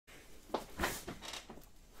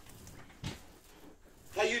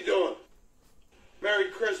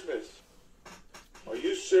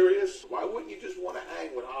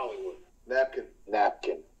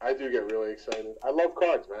excited. I love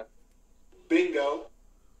cards, man. Bingo.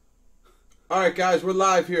 All right, guys, we're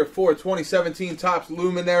live here for 2017 Topps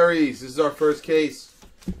Luminaries. This is our first case.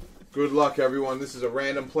 Good luck, everyone. This is a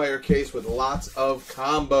random player case with lots of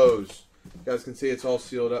combos. You guys can see it's all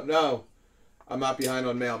sealed up. No, I'm not behind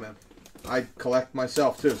on mail, man. I collect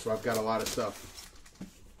myself, too, so I've got a lot of stuff.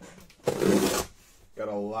 Got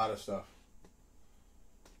a lot of stuff.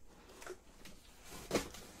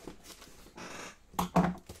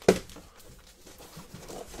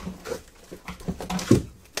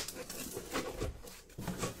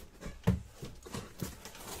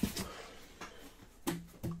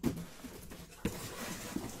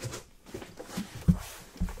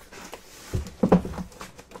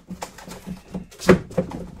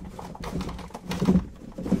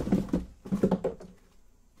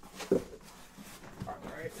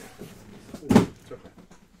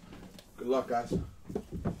 Good luck, guys.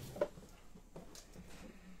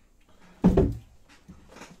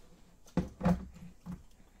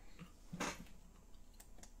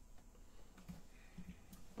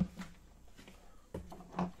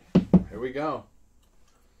 Here we go.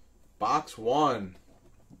 Box 1.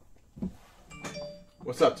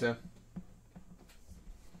 What's up, Tim?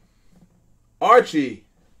 Archie.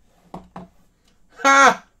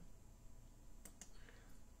 Ha!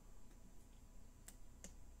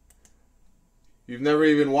 You've never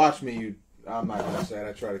even watched me. I'm not going to say it.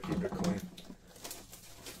 I try to keep it clean.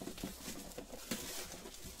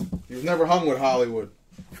 You've never hung with Hollywood.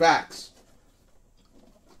 Facts.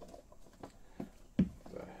 What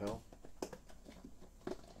the hell?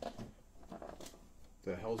 What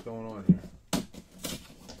the hell's going on here?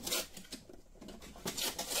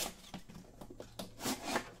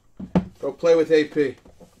 Go play with AP.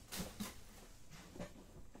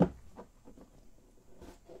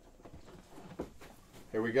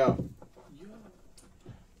 Here we go.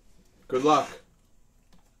 Good luck.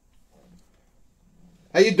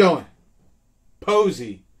 How you doing?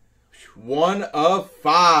 Posey. 1 of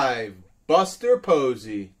 5. Buster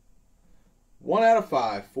Posey. 1 out of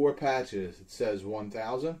 5. 4 patches. It says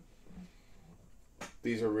 1,000.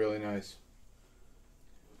 These are really nice.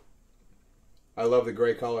 I love the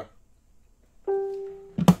gray color.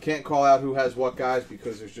 Can't call out who has what, guys,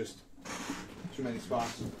 because there's just too many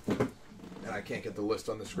spots. And I can't get the list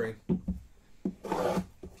on the screen.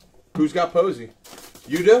 Who's got Posey?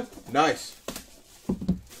 You do? Nice.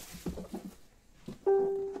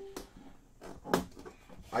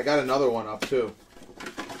 I got another one up, too.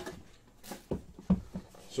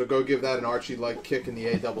 So go give that an Archie-like kick in the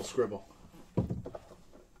A double scribble.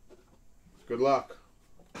 Good luck.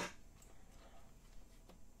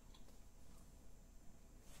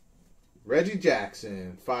 Reggie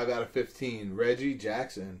Jackson, 5 out of 15. Reggie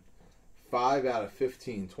Jackson. 5 out of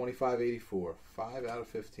 15, 2584. 5 out of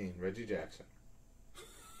 15, Reggie Jackson.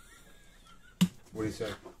 What do you say?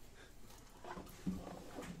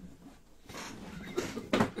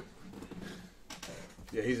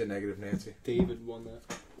 Yeah, he's a negative Nancy. David won that.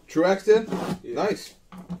 Truex did? Yeah. Nice.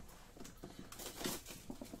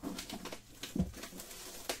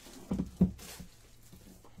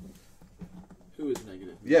 Who is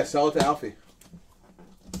negative? Yeah, sell it to Alfie.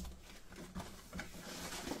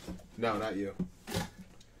 No, not you.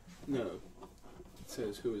 No. It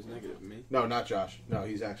says who is negative? Me? No, not Josh. No,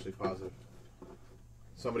 he's actually positive.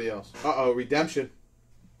 Somebody else. Uh-oh, redemption.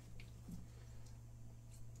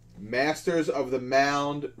 Masters of the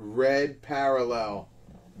Mound, red parallel.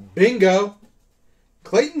 Bingo!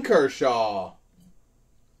 Clayton Kershaw.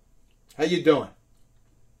 How you doing?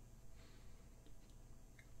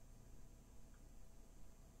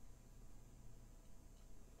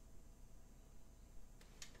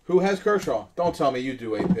 Who has Kershaw? Don't tell me you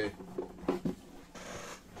do, AP.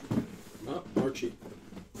 Oh, Archie.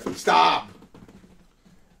 Stop!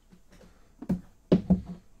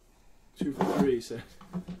 2 for 3, he said.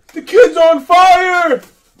 The kid's on fire!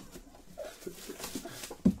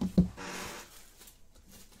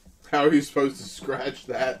 How are you supposed to scratch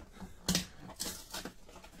that?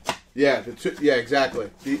 Yeah, yeah, exactly.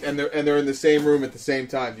 And they're in the same room at the same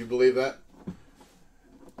time. Do you believe that?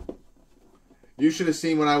 You should have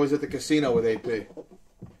seen when I was at the casino with AP.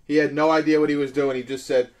 He had no idea what he was doing. He just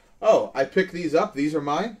said, "Oh, I picked these up. These are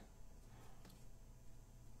mine."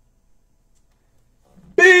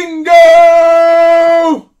 Bingo!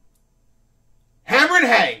 Hammerin'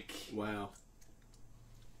 Hank. Wow.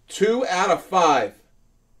 2 out of 5.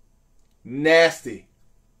 Nasty.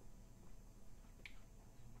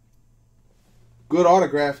 Good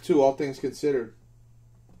autograph, too, all things considered.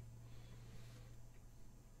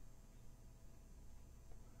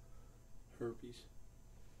 Herpes.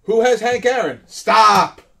 Who has Hank Aaron?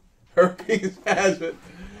 Stop! Herpes has it.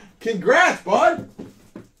 Congrats, bud.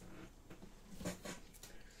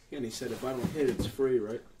 And he said if I don't hit, it's free,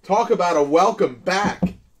 right? Talk about a welcome back.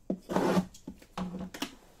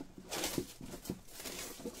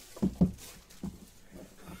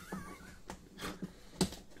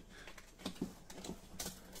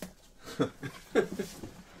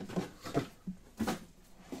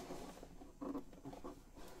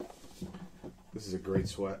 This is a great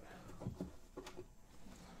sweat.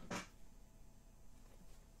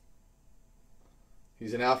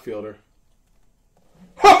 He's an outfielder.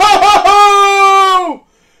 Ho ho ho ho!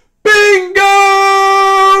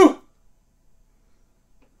 Bingo!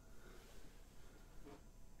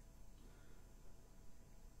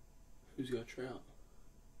 Who's got Trout?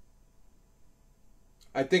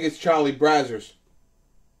 I think it's Charlie Brazzers.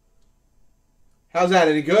 How's that?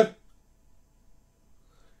 Any good?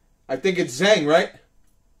 I think it's Zhang, right?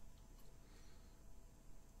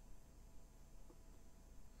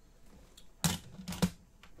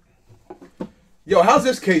 Yo, how's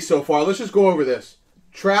this case so far? Let's just go over this.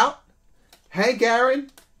 Trout, Hank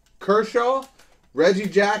Aaron, Kershaw, Reggie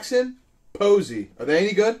Jackson, Posey. Are they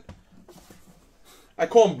any good? I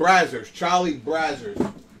call them Brazzers. Charlie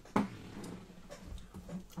Brazzers.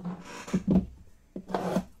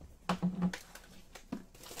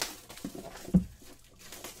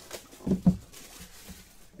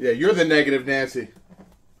 Yeah, you're the negative Nancy.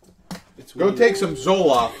 Go take some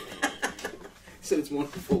Zoloft. He said it's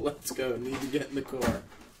wonderful. Let's go. Need to get in the car.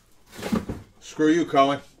 Screw you,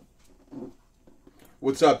 Cohen.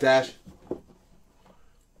 What's up, Dash?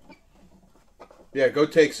 Yeah, go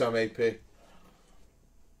take some, AP.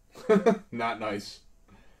 Not nice.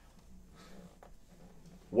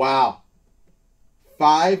 Wow.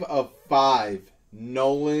 5 of 5.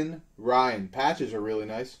 Nolan Ryan. Patches are really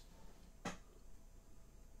nice.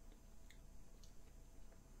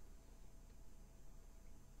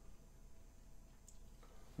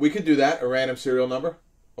 We could do that, a random serial number,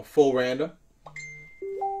 a full random.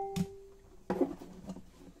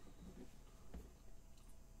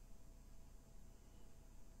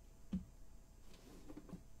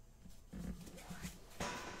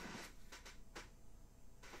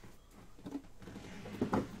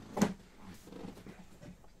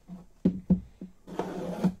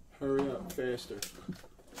 Hurry up, faster.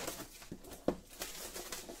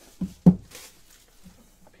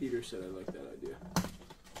 Peter said I like that idea.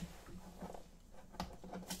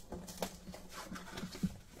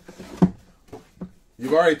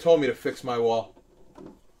 You've already told me to fix my wall.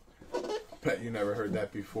 Bet you never heard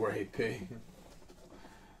that before, AP.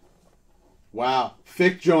 Wow.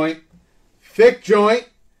 Thick joint. Thick joint.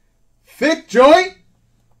 Thick joint.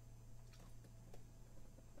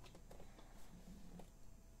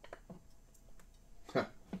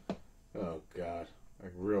 Oh, God.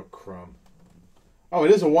 Like real crumb. Oh,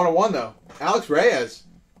 it is a 1-on-1, though. Alex Reyes.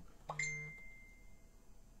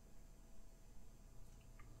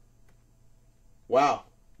 Wow,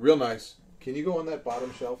 real nice. Can you go on that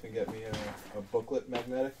bottom shelf and get me a booklet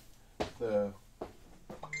magnetic? The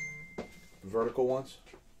vertical ones?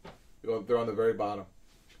 They're on the very bottom.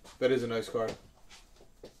 That is a nice card.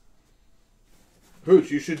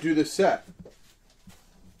 Hooch, you should do this set.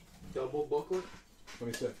 Double booklet? Let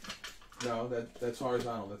me see. No, that's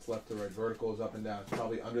horizontal. That's left to right. Vertical is up and down. It's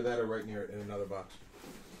probably under that or right near it in another box.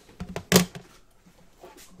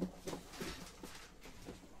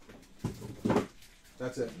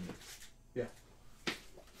 That's it. Yeah.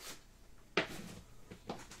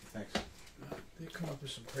 Thanks. They come up with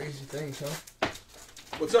some crazy things, huh?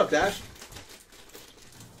 What's up, Dash?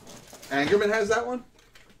 Angerman has that one?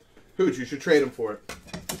 Hooch, you should trade him for it.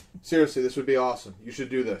 Seriously, this would be awesome. You should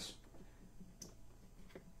do this.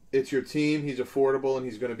 It's your team, he's affordable, and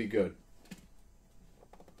he's going to be good.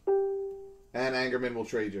 And Angerman will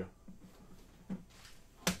trade you.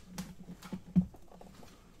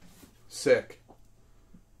 Sick.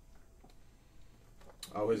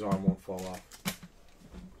 Oh, his arm won't fall off.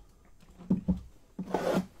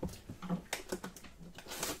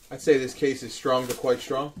 I'd say this case is strong to quite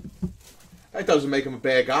strong. That doesn't make him a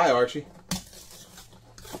bad guy, Archie.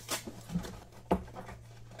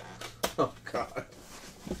 Oh, God.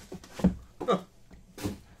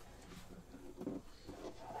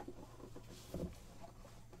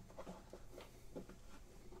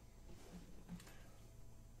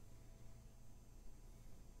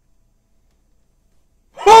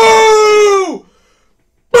 Oh!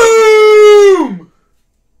 Boom!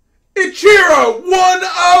 Ichiro, 1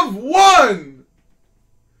 of 1!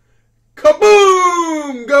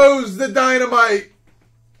 Kaboom goes the dynamite.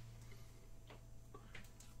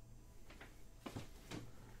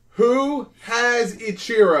 Who has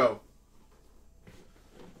Ichiro?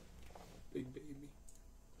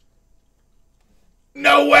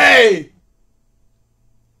 No way!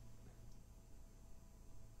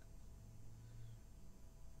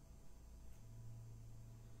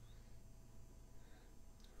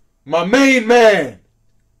 My main man!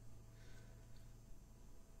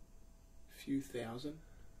 Few thousand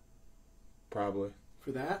Probably.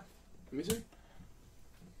 for that? Let me see.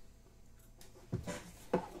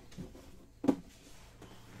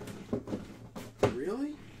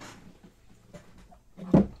 Really?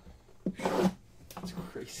 That's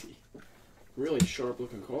crazy. Really sharp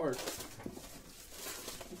looking card.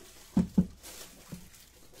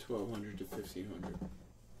 1,200 to 1,500.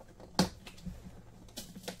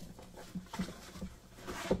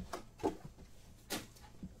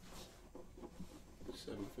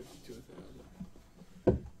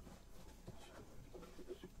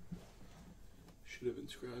 Should have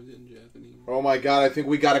inscribed in Japanese. Oh my god, I think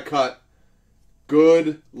we got a cut.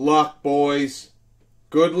 Good luck, boys.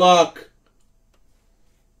 Good luck.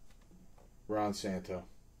 Ron Santo.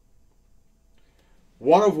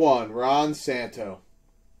 1 of 1, Ron Santo.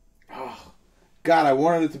 Oh, God, I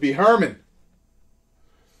wanted it to be Herman.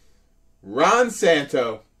 Ron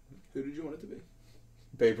Santo. Who did you want it to be?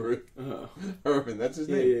 Babe Ruth. Uh-huh. Herman, that's his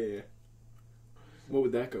Yeah, name. yeah. What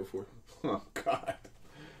would that go for? Oh, God.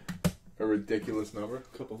 A ridiculous number.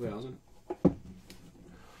 A couple thousand.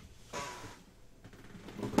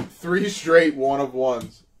 3 straight 1 of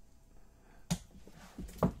 1s.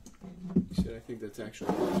 He said, I think that's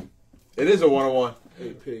actually mine. It is a 1 of 1.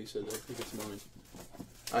 AP said, I think it's mine.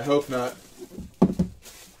 I hope not.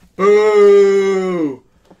 Boo!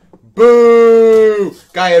 Boo!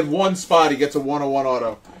 Guy had 1 spot. He gets a 1 of 1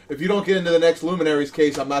 auto. If you don't get into the next Luminaries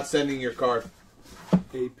case, I'm not sending your card.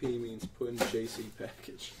 AP means put in JC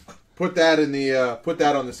package. Put that in the put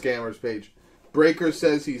that on the scammers page. Breaker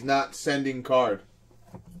says he's not sending card.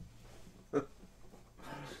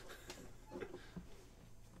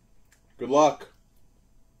 Good luck.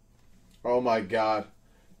 Oh my God,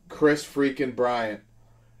 Chris freaking Bryant.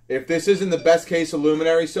 If this isn't the best case of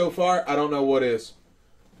Luminary so far, I don't know what is.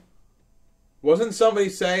 Wasn't somebody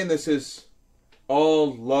saying this is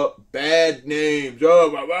all bad names?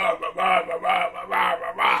 Oh,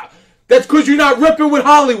 that's because you're not ripping with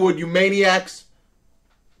Hollywood, you maniacs.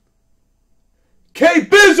 K.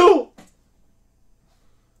 Bizzle!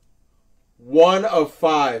 1 of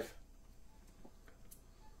 5.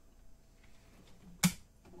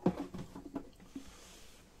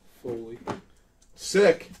 Foley.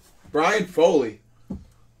 Sick. Brian Foley.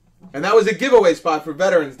 And that was a giveaway spot for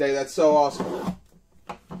Veterans Day. That's so awesome.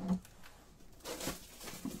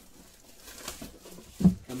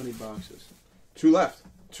 How many boxes? 2 left.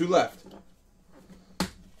 2 left.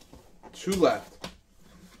 2 left.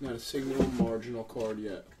 Not a single marginal card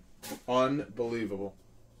yet. Unbelievable.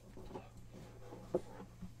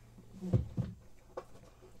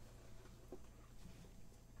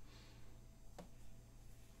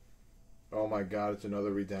 Oh my God, it's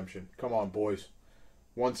another redemption. Come on, boys.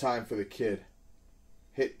 One time for the kid.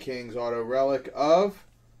 Hit King's auto relic of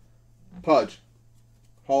Pudge.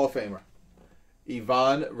 Hall of Famer.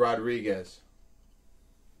 Ivan Rodriguez.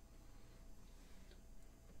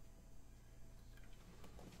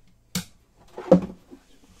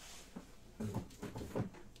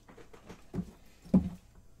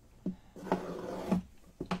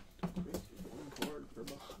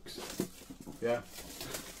 Yeah.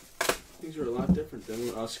 These are a lot different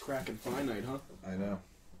than us cracking finite, huh? I know.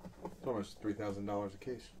 It's almost $3,000 a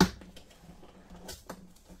case.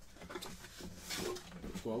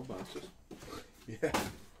 12 boxes. Yeah.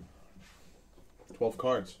 12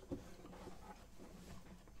 cards.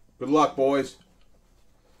 Good luck, boys.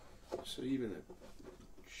 So even a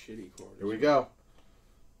shitty card. Here we go.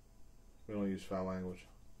 We don't use foul language.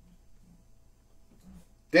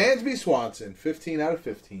 Dansby Swanson, 15 out of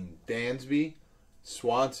 15. Dansby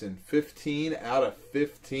Swanson, 15 out of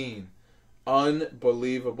 15.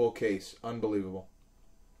 Unbelievable case. Unbelievable.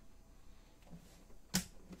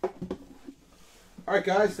 All right,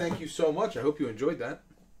 guys. Thank you so much. I hope you enjoyed that.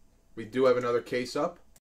 We do have another case up.